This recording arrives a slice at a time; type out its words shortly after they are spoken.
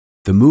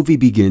The movie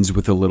begins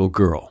with a little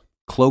girl,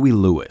 Chloe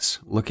Lewis,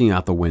 looking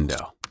out the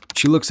window.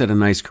 She looks at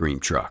an ice cream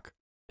truck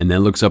and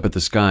then looks up at the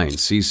sky and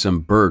sees some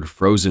bird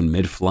frozen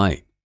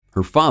mid-flight.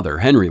 Her father,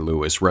 Henry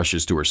Lewis,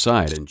 rushes to her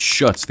side and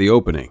shuts the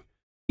opening.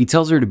 He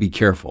tells her to be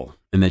careful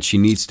and that she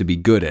needs to be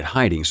good at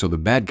hiding so the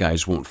bad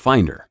guys won't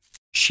find her.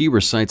 She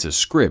recites a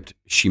script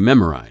she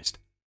memorized.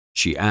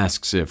 She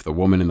asks if the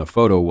woman in the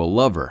photo will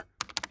love her.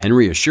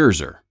 Henry assures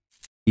her.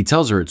 He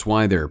tells her it's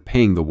why they're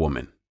paying the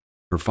woman.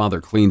 Her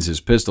father cleans his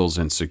pistols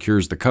and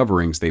secures the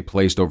coverings they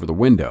placed over the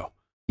window.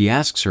 He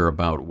asks her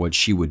about what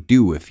she would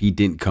do if he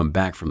didn't come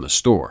back from the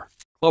store.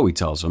 Chloe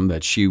tells him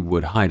that she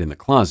would hide in the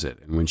closet,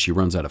 and when she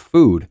runs out of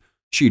food,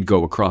 she'd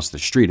go across the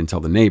street and tell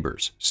the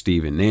neighbors,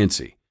 Steve and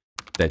Nancy,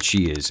 that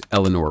she is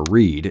Eleanor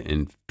Reed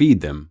and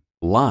feed them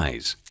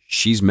lies.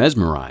 She's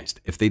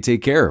mesmerized if they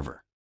take care of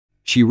her.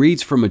 She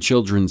reads from a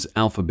children's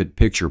alphabet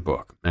picture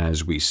book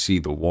as we see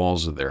the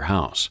walls of their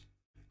house.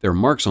 There are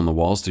marks on the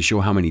walls to show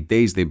how many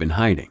days they've been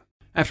hiding.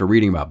 After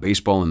reading about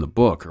baseball in the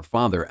book, her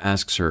father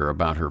asks her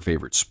about her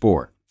favorite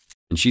sport,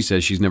 and she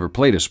says she's never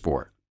played a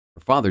sport.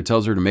 Her father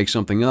tells her to make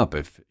something up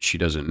if she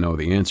doesn't know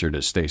the answer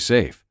to stay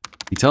safe.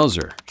 He tells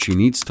her she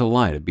needs to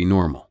lie to be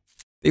normal.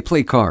 They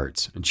play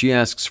cards, and she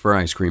asks for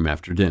ice cream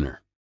after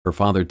dinner. Her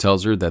father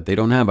tells her that they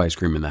don't have ice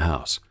cream in the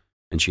house,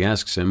 and she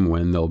asks him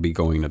when they'll be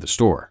going to the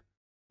store.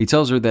 He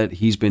tells her that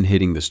he's been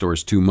hitting the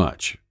stores too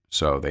much,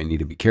 so they need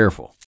to be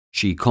careful.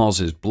 She calls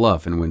his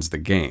bluff and wins the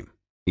game.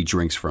 He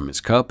drinks from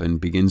his cup and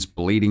begins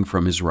bleeding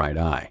from his right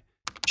eye.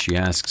 She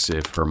asks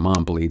if her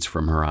mom bleeds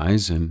from her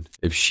eyes and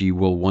if she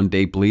will one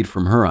day bleed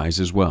from her eyes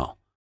as well.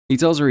 He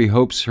tells her he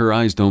hopes her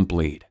eyes don't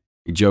bleed.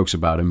 He jokes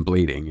about him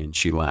bleeding and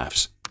she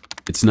laughs.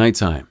 It's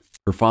nighttime.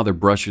 Her father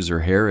brushes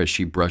her hair as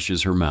she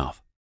brushes her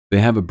mouth. They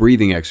have a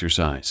breathing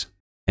exercise.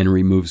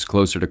 Henry moves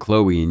closer to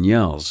Chloe and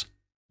yells,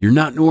 "You're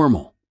not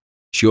normal."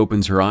 She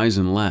opens her eyes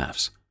and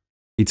laughs.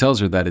 He tells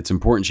her that it's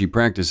important she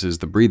practices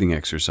the breathing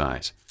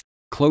exercise.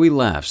 Chloe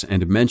laughs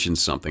and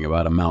mentions something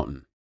about a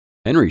mountain.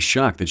 Henry's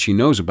shocked that she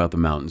knows about the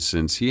mountain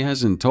since he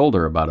hasn't told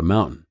her about a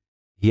mountain.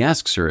 He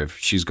asks her if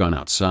she's gone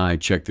outside,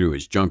 checked through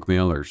his junk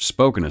mail, or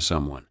spoken to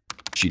someone.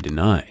 She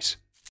denies.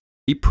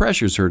 He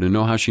pressures her to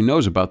know how she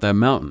knows about that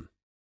mountain,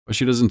 but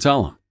she doesn't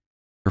tell him.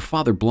 Her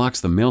father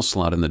blocks the mail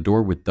slot in the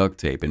door with duct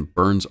tape and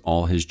burns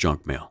all his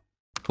junk mail.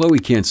 Chloe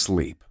can't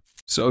sleep,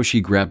 so she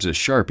grabs a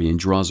Sharpie and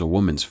draws a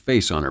woman's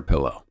face on her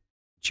pillow.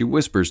 She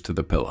whispers to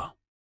the pillow.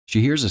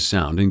 She hears a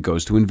sound and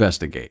goes to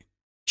investigate.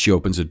 She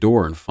opens a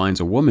door and finds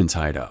a woman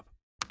tied up.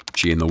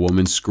 She and the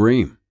woman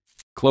scream.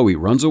 Chloe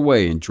runs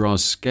away and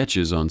draws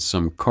sketches on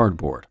some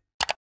cardboard.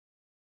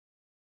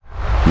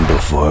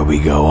 Before we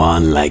go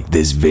on, like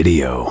this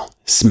video,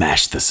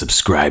 smash the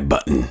subscribe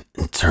button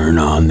and turn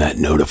on that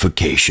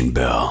notification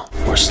bell,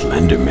 or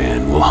Slender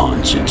Man will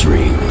haunt your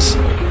dreams.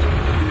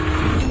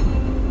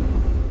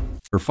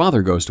 Her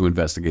father goes to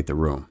investigate the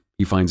room.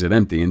 He finds it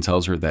empty and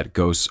tells her that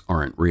ghosts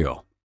aren't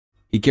real.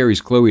 He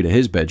carries Chloe to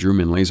his bedroom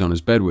and lays on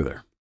his bed with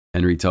her.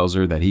 Henry tells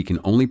her that he can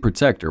only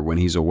protect her when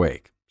he's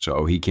awake,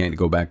 so he can't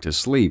go back to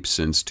sleep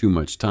since too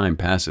much time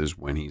passes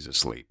when he's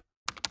asleep.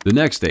 The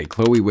next day,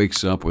 Chloe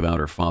wakes up without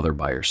her father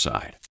by her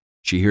side.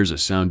 She hears a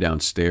sound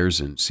downstairs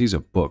and sees a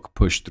book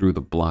pushed through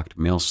the blocked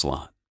mail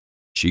slot.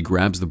 She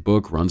grabs the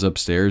book, runs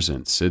upstairs,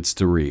 and sits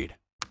to read.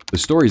 The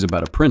story's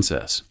about a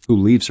princess who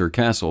leaves her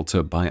castle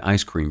to buy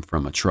ice cream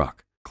from a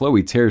truck.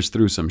 Chloe tears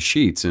through some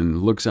sheets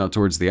and looks out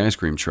towards the ice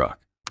cream truck.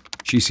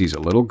 She sees a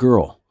little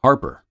girl,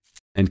 Harper,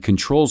 and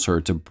controls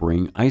her to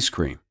bring ice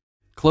cream.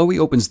 Chloe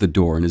opens the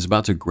door and is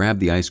about to grab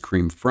the ice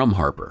cream from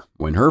Harper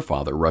when her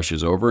father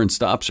rushes over and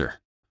stops her.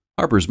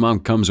 Harper's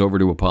mom comes over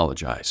to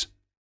apologize.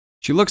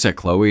 She looks at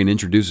Chloe and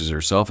introduces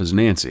herself as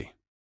Nancy.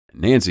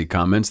 Nancy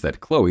comments that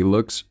Chloe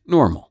looks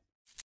normal.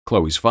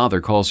 Chloe's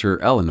father calls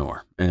her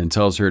Eleanor and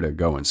tells her to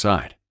go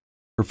inside.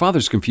 Her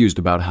father's confused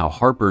about how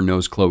Harper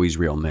knows Chloe's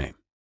real name.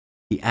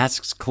 He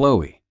asks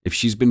Chloe if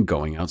she's been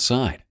going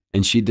outside,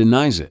 and she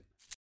denies it.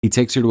 He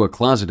takes her to a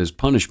closet as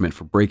punishment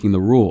for breaking the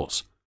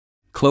rules.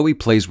 Chloe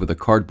plays with a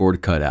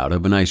cardboard cutout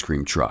of an ice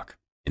cream truck.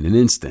 In an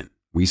instant,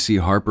 we see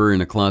Harper in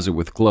a closet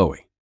with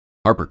Chloe.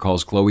 Harper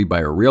calls Chloe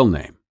by her real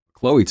name.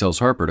 Chloe tells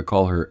Harper to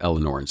call her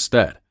Eleanor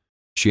instead.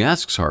 She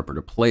asks Harper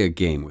to play a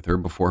game with her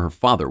before her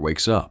father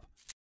wakes up.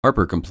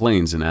 Harper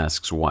complains and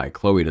asks why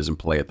Chloe doesn't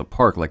play at the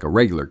park like a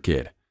regular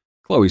kid.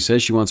 Chloe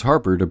says she wants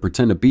Harper to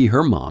pretend to be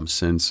her mom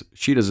since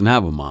she doesn't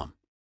have a mom.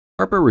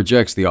 Harper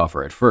rejects the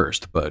offer at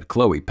first, but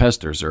Chloe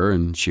pesters her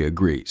and she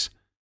agrees.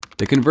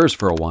 They converse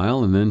for a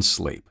while and then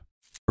sleep.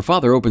 Her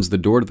father opens the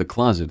door to the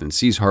closet and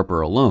sees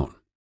Harper alone.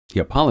 He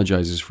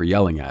apologizes for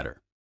yelling at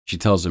her. She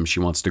tells him she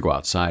wants to go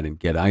outside and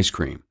get ice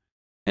cream.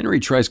 Henry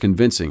tries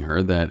convincing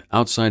her that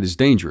outside is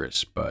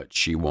dangerous, but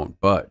she won't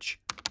budge.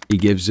 He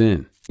gives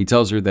in. He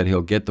tells her that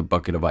he'll get the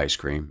bucket of ice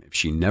cream if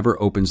she never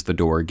opens the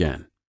door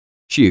again.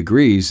 She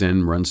agrees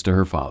and runs to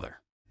her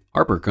father.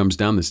 Harper comes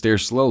down the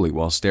stairs slowly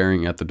while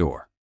staring at the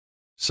door.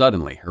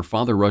 Suddenly, her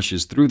father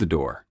rushes through the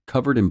door,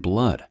 covered in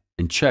blood,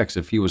 and checks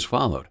if he was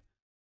followed.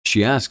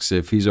 She asks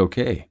if he's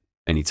okay,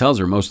 and he tells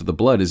her most of the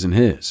blood isn't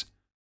his.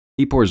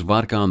 He pours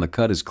vodka on the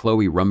cut as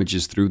Chloe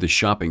rummages through the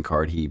shopping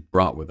cart he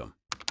brought with him.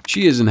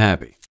 She isn't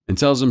happy and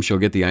tells him she'll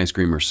get the ice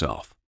cream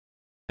herself.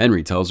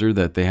 Henry tells her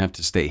that they have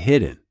to stay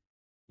hidden.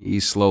 He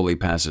slowly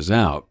passes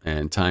out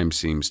and time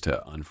seems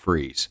to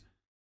unfreeze.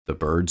 The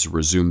birds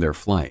resume their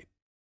flight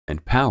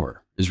and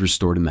power is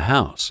restored in the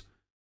house.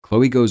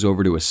 Chloe goes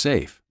over to a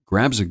safe,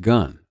 grabs a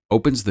gun,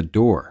 opens the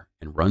door,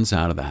 and runs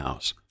out of the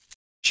house.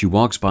 She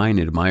walks by and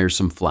admires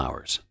some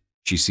flowers.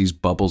 She sees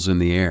bubbles in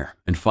the air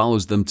and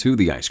follows them to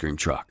the ice cream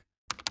truck.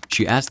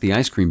 She asks the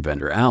ice cream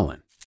vendor,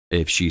 Alan,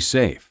 if she's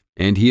safe,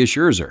 and he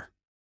assures her.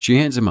 She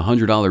hands him a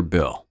 $100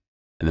 bill,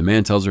 and the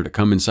man tells her to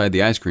come inside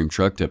the ice cream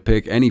truck to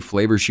pick any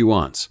flavor she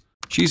wants.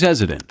 She's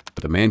hesitant,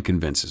 but the man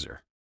convinces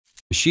her.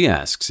 She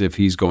asks if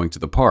he's going to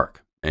the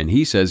park, and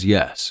he says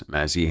yes,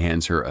 as he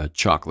hands her a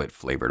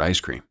chocolate-flavored ice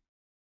cream.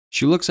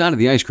 She looks out of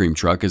the ice cream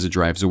truck as it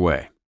drives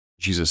away.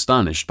 She's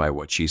astonished by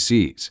what she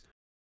sees.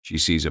 She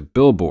sees a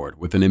billboard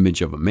with an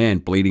image of a man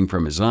bleeding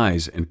from his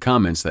eyes and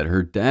comments that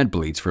her dad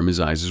bleeds from his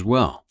eyes as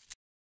well.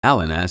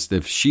 Alan asks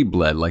if she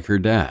bled like her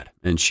dad,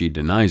 and she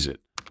denies it.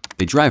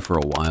 They drive for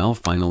a while,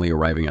 finally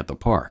arriving at the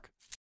park.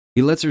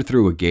 He lets her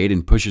through a gate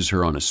and pushes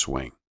her on a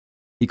swing.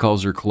 He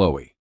calls her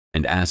Chloe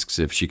and asks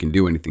if she can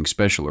do anything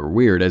special or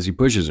weird as he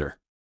pushes her.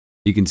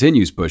 He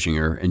continues pushing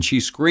her and she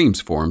screams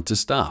for him to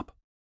stop.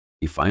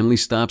 He finally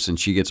stops and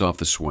she gets off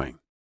the swing.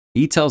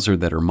 He tells her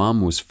that her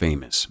mom was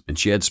famous and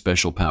she had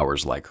special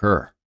powers like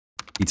her.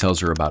 He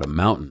tells her about a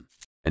mountain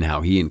and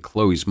how he and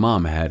Chloe's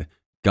mom had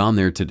gone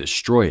there to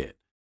destroy it,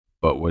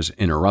 but was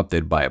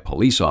interrupted by a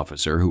police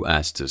officer who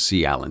asked to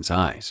see Alan's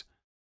eyes.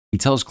 He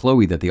tells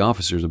Chloe that the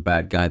officer's a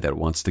bad guy that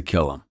wants to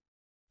kill him.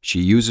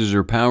 She uses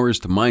her powers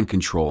to mind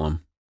control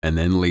him and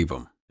then leave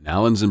him. And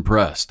Alan's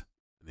impressed,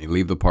 and they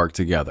leave the park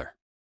together.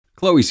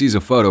 Chloe sees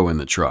a photo in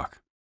the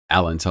truck.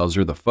 Alan tells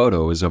her the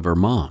photo is of her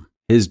mom,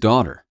 his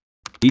daughter.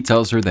 He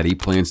tells her that he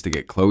plans to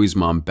get Chloe's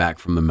mom back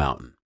from the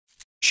mountain.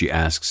 She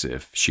asks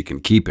if she can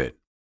keep it,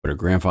 but her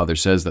grandfather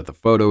says that the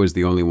photo is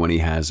the only one he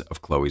has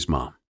of Chloe's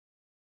mom.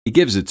 He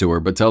gives it to her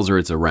but tells her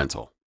it's a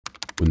rental.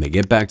 When they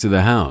get back to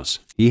the house,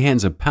 he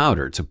hands a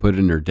powder to put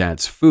in her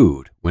dad's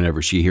food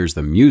whenever she hears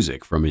the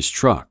music from his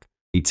truck.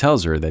 He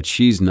tells her that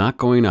she's not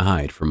going to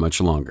hide for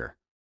much longer.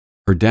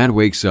 Her dad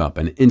wakes up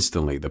and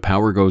instantly the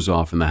power goes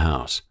off in the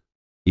house.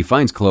 He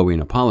finds Chloe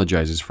and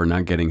apologizes for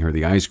not getting her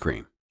the ice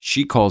cream.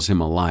 She calls him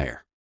a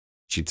liar.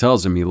 She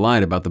tells him he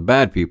lied about the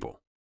bad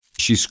people.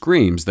 She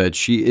screams that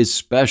she is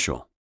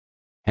special.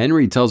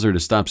 Henry tells her to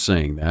stop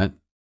saying that,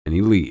 and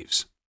he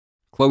leaves.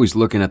 Chloe's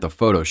looking at the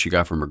photo she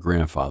got from her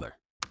grandfather.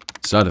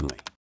 Suddenly,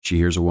 she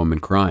hears a woman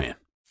crying.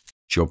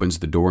 She opens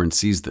the door and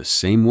sees the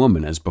same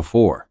woman as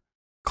before.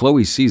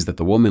 Chloe sees that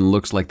the woman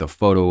looks like the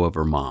photo of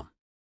her mom.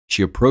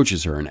 She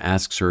approaches her and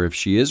asks her if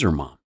she is her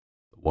mom.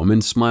 The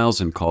woman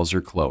smiles and calls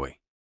her Chloe.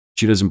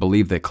 She doesn't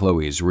believe that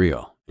Chloe is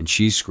real, and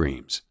she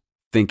screams,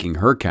 thinking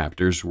her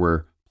captors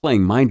were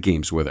playing mind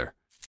games with her.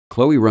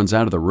 Chloe runs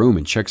out of the room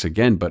and checks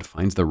again but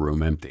finds the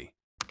room empty.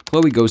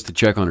 Chloe goes to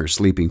check on her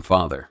sleeping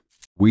father.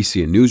 We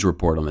see a news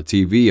report on the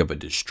TV of a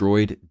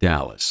destroyed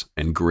Dallas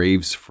and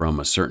graves from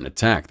a certain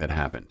attack that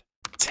happened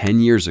 10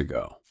 years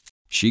ago.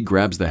 She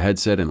grabs the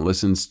headset and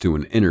listens to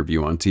an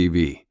interview on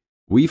TV.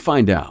 We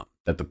find out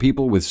that the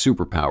people with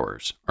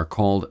superpowers are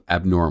called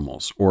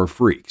abnormals or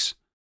freaks.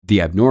 The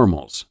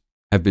abnormals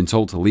have been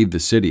told to leave the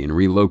city and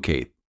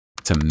relocate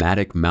to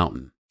Matic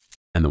Mountain,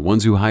 and the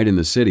ones who hide in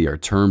the city are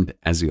termed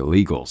as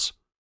illegals.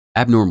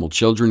 Abnormal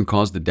children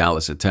caused the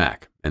Dallas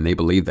attack, and they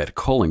believe that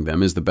culling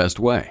them is the best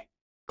way.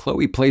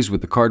 Chloe plays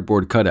with the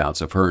cardboard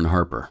cutouts of her and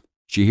Harper.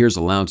 She hears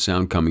a loud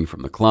sound coming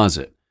from the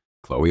closet.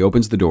 Chloe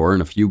opens the door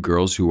and a few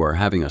girls who are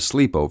having a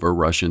sleepover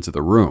rush into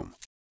the room.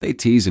 They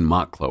tease and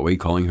mock Chloe,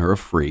 calling her a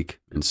freak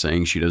and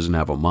saying she doesn't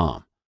have a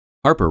mom.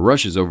 Harper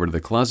rushes over to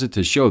the closet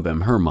to show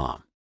them her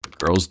mom. The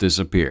girls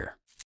disappear.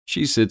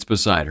 She sits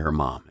beside her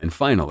mom, and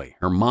finally,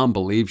 her mom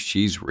believes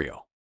she's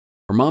real.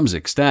 Her mom's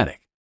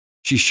ecstatic.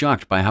 She's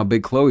shocked by how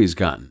big Chloe's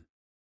gotten.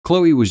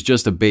 Chloe was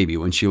just a baby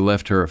when she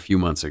left her a few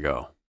months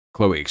ago.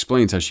 Chloe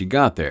explains how she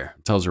got there,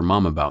 tells her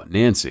mom about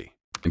Nancy,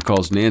 and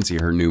calls Nancy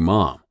her new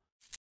mom.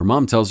 Her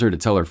mom tells her to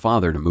tell her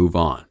father to move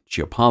on.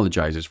 She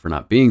apologizes for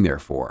not being there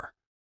for her.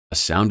 A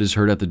sound is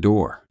heard at the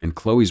door, and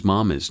Chloe's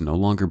mom is no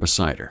longer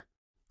beside her.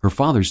 Her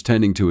father's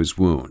tending to his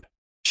wound.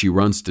 She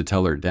runs to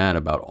tell her dad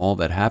about all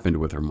that happened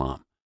with her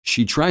mom.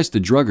 She tries to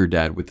drug her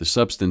dad with the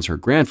substance her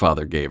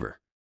grandfather gave her,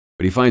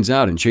 but he finds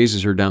out and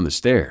chases her down the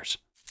stairs.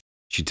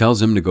 She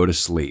tells him to go to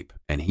sleep,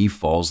 and he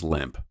falls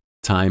limp.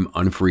 Time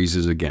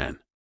unfreezes again.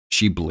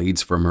 She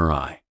bleeds from her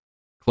eye.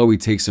 Chloe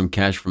takes some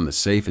cash from the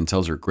safe and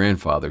tells her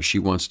grandfather she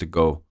wants to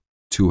go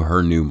to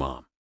her new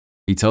mom.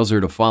 He tells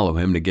her to follow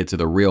him to get to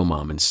the real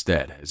mom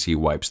instead as he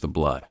wipes the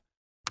blood.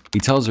 He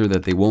tells her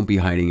that they won't be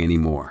hiding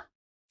anymore.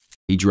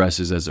 He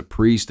dresses as a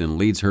priest and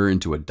leads her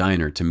into a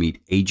diner to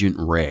meet Agent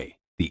Ray,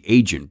 the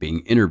agent being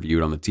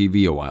interviewed on the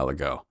TV a while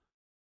ago.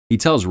 He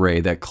tells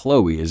Ray that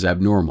Chloe is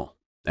abnormal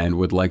and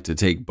would like to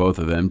take both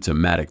of them to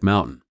Matic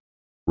Mountain.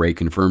 Ray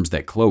confirms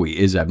that Chloe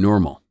is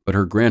abnormal, but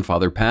her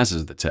grandfather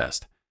passes the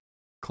test.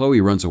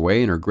 Chloe runs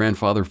away and her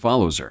grandfather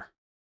follows her.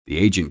 The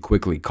agent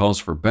quickly calls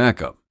for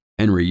backup.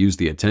 Henry used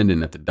the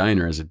attendant at the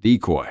diner as a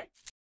decoy.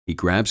 He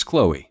grabs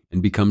Chloe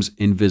and becomes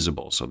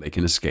invisible so they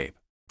can escape.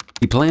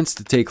 He plans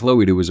to take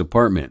Chloe to his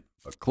apartment,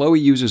 but Chloe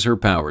uses her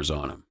powers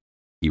on him.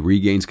 He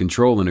regains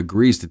control and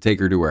agrees to take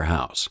her to her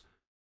house.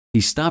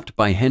 He's stopped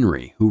by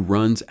Henry, who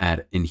runs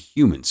at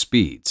inhuman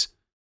speeds.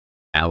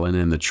 Alan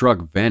and the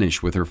truck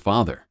vanish with her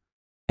father.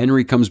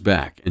 Henry comes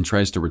back and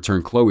tries to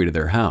return Chloe to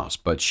their house,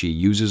 but she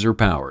uses her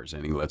powers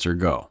and he lets her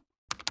go.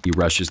 He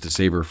rushes to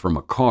save her from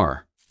a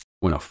car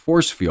when a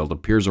force field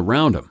appears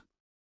around him.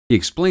 He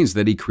explains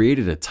that he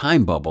created a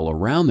time bubble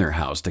around their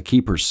house to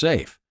keep her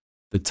safe.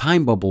 The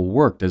time bubble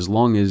worked as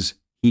long as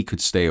he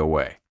could stay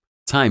away.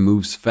 Time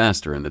moves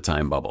faster in the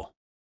time bubble,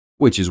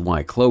 which is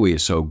why Chloe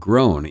is so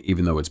grown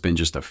even though it's been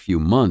just a few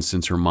months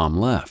since her mom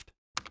left.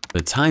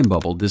 The time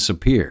bubble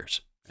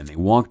disappears and they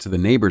walk to the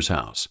neighbor's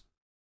house.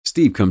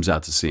 Steve comes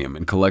out to see him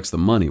and collects the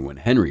money when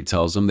Henry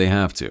tells them they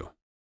have to.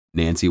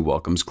 Nancy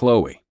welcomes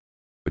Chloe,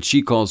 but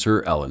she calls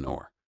her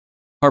Eleanor.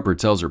 Harper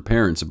tells her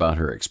parents about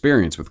her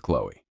experience with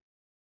Chloe.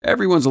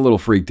 Everyone's a little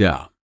freaked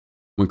out.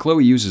 When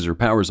Chloe uses her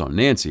powers on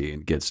Nancy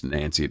and gets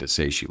Nancy to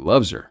say she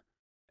loves her,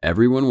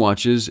 everyone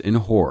watches in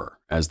horror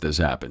as this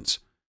happens.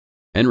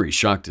 Henry's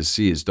shocked to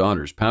see his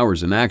daughter's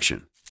powers in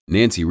action.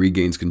 Nancy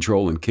regains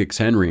control and kicks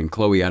Henry and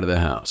Chloe out of the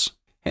house.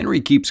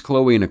 Henry keeps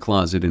Chloe in a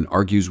closet and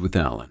argues with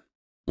Alan.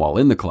 While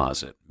in the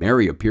closet,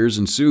 Mary appears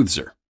and soothes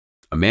her.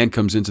 A man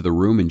comes into the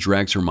room and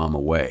drags her mom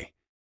away.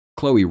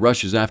 Chloe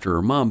rushes after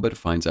her mom but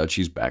finds out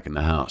she's back in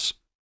the house.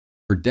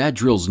 Her dad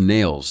drills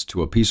nails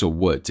to a piece of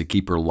wood to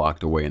keep her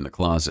locked away in the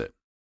closet.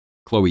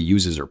 Chloe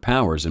uses her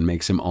powers and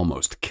makes him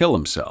almost kill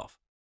himself.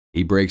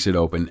 He breaks it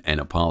open and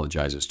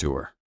apologizes to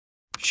her.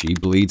 She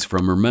bleeds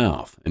from her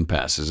mouth and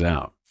passes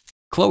out.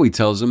 Chloe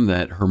tells him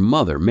that her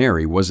mother,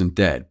 Mary, wasn't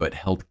dead but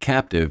held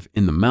captive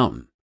in the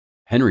mountain.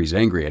 Henry's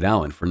angry at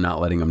Alan for not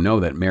letting him know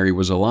that Mary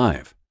was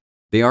alive.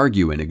 They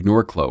argue and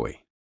ignore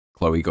Chloe.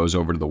 Chloe goes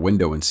over to the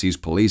window and sees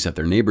police at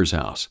their neighbor's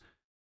house.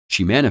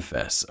 She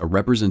manifests a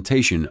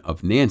representation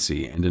of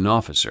Nancy and an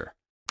officer.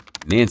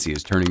 Nancy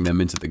is turning them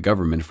into the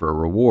government for a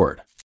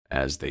reward.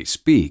 As they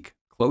speak,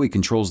 Chloe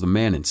controls the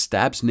man and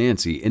stabs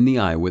Nancy in the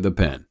eye with a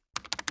pen.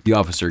 The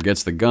officer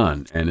gets the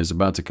gun and is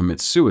about to commit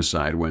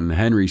suicide when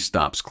Henry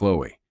stops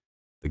Chloe.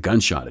 The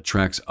gunshot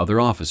attracts other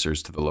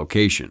officers to the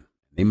location.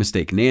 They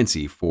mistake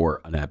Nancy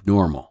for an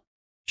abnormal.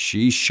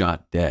 She's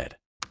shot dead.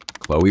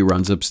 Chloe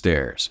runs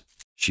upstairs.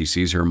 She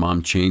sees her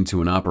mom chained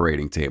to an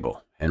operating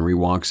table. Henry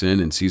walks in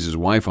and sees his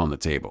wife on the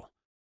table.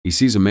 He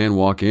sees a man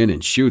walk in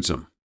and shoots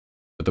him,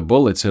 but the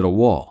bullets hit a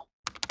wall.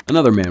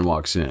 Another man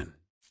walks in,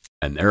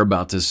 and they're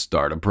about to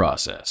start a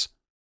process.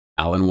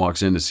 Alan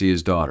walks in to see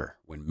his daughter.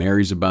 When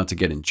Mary's about to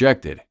get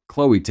injected,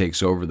 Chloe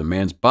takes over the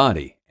man's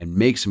body and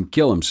makes him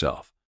kill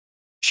himself.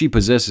 She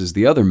possesses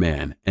the other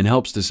man and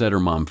helps to set her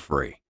mom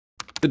free.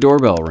 The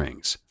doorbell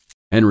rings.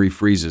 Henry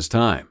freezes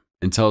time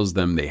and tells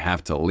them they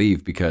have to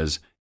leave because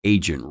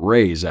Agent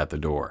Ray's at the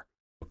door.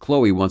 But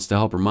Chloe wants to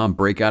help her mom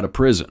break out of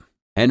prison.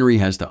 Henry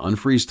has to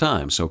unfreeze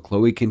time so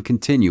Chloe can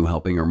continue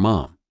helping her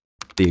mom.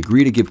 They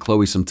agree to give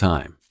Chloe some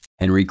time.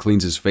 Henry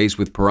cleans his face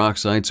with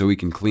peroxide so he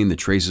can clean the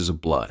traces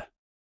of blood.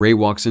 Ray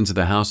walks into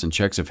the house and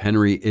checks if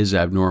Henry is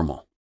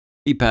abnormal.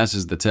 He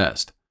passes the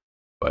test,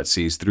 but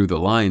sees through the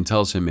lie and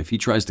tells him if he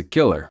tries to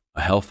kill her,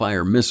 a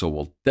Hellfire missile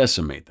will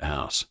decimate the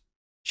house.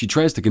 She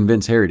tries to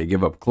convince Harry to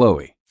give up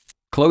Chloe.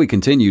 Chloe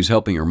continues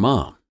helping her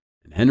mom,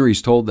 and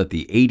Henry's told that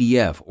the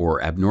ADF,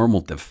 or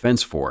Abnormal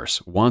Defense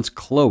Force, wants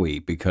Chloe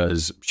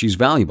because she's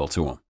valuable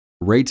to him.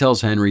 Ray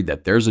tells Henry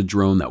that there's a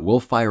drone that will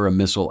fire a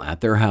missile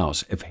at their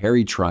house if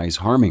Harry tries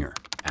harming her.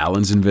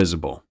 Alan's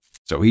invisible,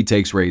 so he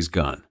takes Ray's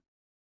gun.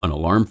 An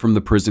alarm from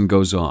the prison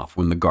goes off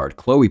when the guard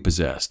Chloe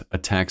possessed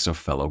attacks a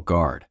fellow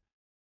guard.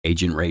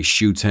 Agent Ray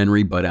shoots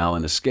Henry, but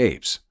Alan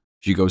escapes.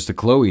 She goes to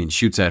Chloe and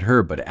shoots at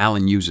her, but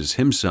Alan uses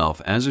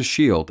himself as a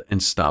shield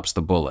and stops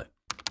the bullet.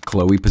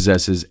 Chloe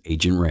possesses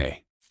Agent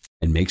Ray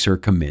and makes her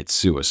commit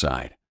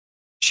suicide.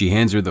 She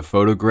hands her the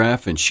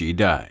photograph and she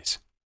dies.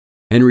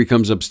 Henry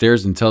comes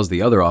upstairs and tells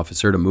the other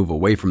officer to move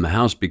away from the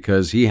house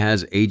because he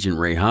has Agent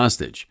Ray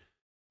hostage.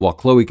 While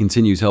Chloe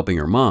continues helping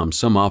her mom,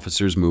 some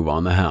officers move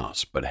on the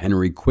house, but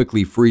Henry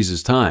quickly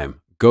freezes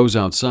time, goes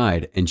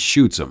outside, and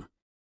shoots him.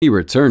 He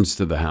returns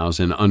to the house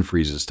and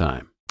unfreezes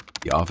time.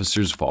 The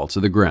officers fall to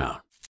the ground.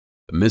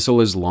 The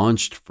missile is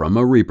launched from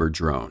a Reaper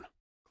drone.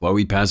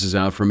 Chloe passes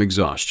out from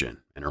exhaustion,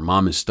 and her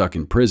mom is stuck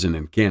in prison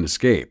and can't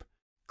escape.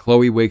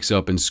 Chloe wakes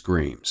up and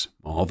screams.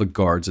 All the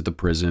guards at the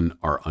prison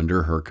are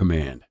under her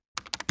command.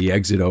 The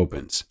exit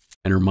opens,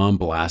 and her mom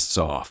blasts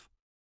off.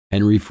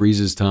 Henry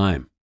freezes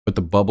time, but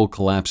the bubble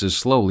collapses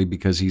slowly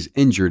because he's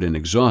injured and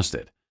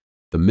exhausted.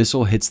 The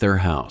missile hits their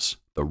house.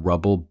 The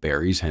rubble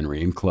buries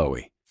Henry and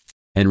Chloe.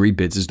 Henry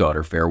bids his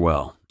daughter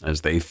farewell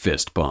as they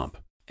fist bump,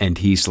 and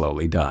he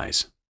slowly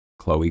dies.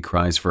 Chloe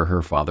cries for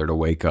her father to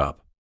wake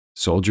up.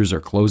 Soldiers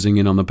are closing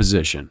in on the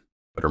position,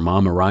 but her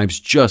mom arrives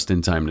just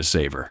in time to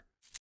save her.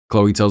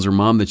 Chloe tells her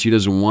mom that she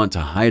doesn't want to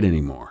hide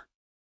anymore,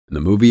 And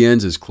the movie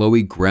ends as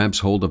Chloe grabs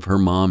hold of her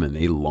mom and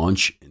they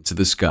launch into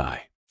the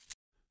sky.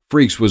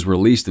 Freaks was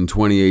released in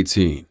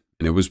 2018,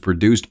 and it was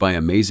produced by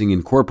Amazing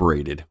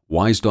Incorporated,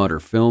 Wise Daughter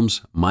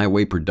Films, My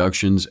Way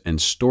Productions, and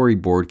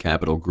Storyboard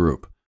Capital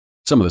Group.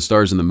 Some of the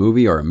stars in the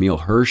movie are Emile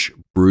Hirsch,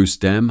 Bruce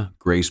Demme,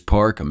 Grace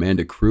Park,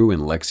 Amanda Crew,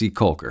 and Lexi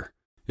Kulker.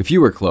 If you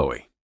were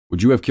Chloe,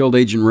 would you have killed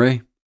Agent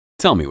Ray?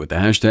 Tell me with the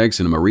hashtag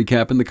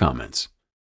CinemaRecap in the comments.